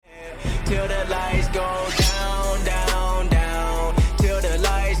till the lights go down, down, down, till the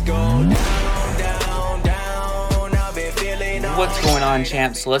lights go down, down, down. I've been feeling all What's going on,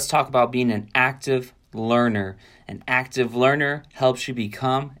 champs? So let's talk about being an active learner. An active learner helps you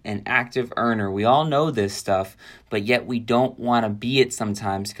become an active earner. We all know this stuff, but yet we don't want to be it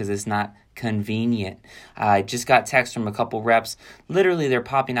sometimes because it's not convenient. I just got text from a couple reps. Literally, they're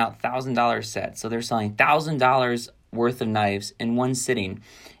popping out $1,000 sets. So they're selling $1,000 worth of knives in one sitting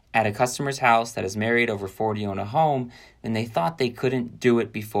at a customer's house that is married, over 40, own a home, and they thought they couldn't do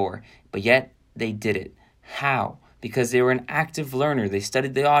it before, but yet they did it. How? Because they were an active learner. They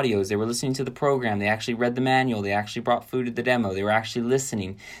studied the audios. They were listening to the program. They actually read the manual. They actually brought food to the demo. They were actually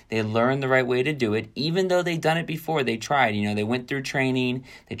listening. They learned the right way to do it. Even though they'd done it before, they tried. They went through training.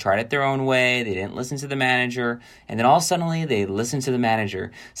 They tried it their own way. They didn't listen to the manager. And then all suddenly, they listened to the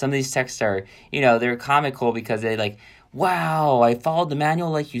manager. Some of these texts are, they're comical because they like, wow, I followed the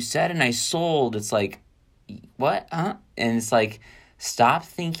manual like you said and I sold. It's like, what? And it's like, stop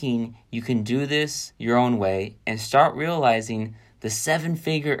thinking you can do this your own way and start realizing the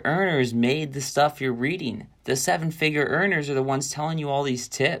 7-figure earners made the stuff you're reading. The 7-figure earners are the ones telling you all these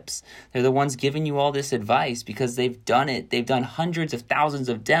tips. They're the ones giving you all this advice because they've done it. They've done hundreds of thousands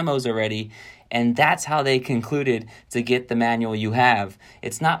of demos already, and that's how they concluded to get the manual you have.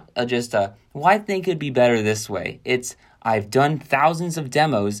 It's not just well, I think it'd be better this way. It's, I've done thousands of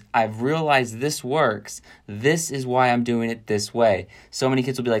demos. I've realized this works. This is why I'm doing it this way. So many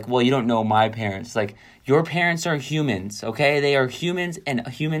kids will be like, well, you don't know my parents. Like, your parents are humans, okay? They are humans and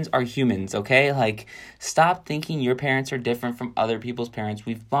humans are humans, okay? Like, stop thinking your parents are different from other people's parents.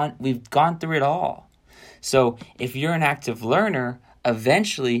 We've gone through it all. So if you're an active learner,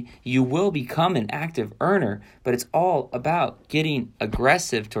 eventually you will become an active earner, but it's all about getting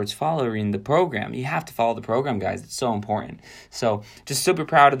aggressive towards following the program. You have to follow the program, guys. It's so important. So just super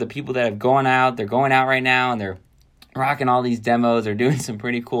proud of the people that have gone out. They're going out right now and they're rocking all these demos. They're doing some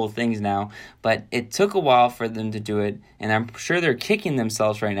pretty cool things now, but it took a while for them to do it, and I'm sure they're kicking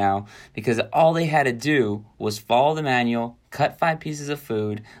themselves right now because all they had to do was follow the manual, cut 5 pieces of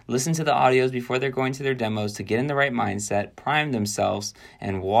food, listen to the audios before they're going to their demos to get in the right mindset, prime themselves,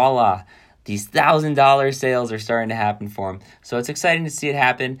 and voila, these $1,000 sales are starting to happen for them. So it's exciting to see it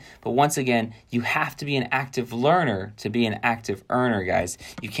happen. But once again, you have to be an active learner to be an active earner, guys.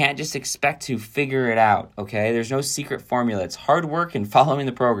 You can't just expect to figure it out, okay? There's no secret formula. It's hard work and following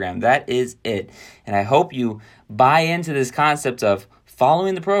the program. That is it. And I hope you buy into this concept of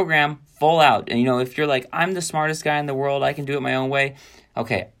following the program full out. And, if you're like, I'm the smartest guy in the world, I can do it my own way.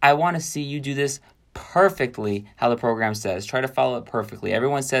 Okay, I want to see you do this perfectly how the program says. Try to follow it perfectly.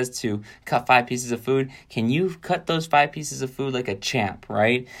 Everyone says to cut 5 pieces of food. Can you cut those 5 pieces of food like a champ,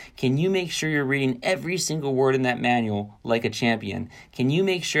 right? Can you make sure you're reading every single word in that manual like a champion? Can you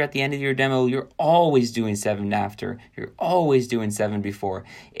make sure at the end of your demo you're always doing 7 after? You're always doing 7 before.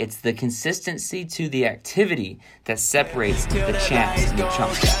 It's the consistency to the activity that separates the champs and the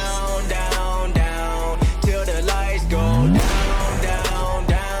chumps. Down, down, down, till the lights go down.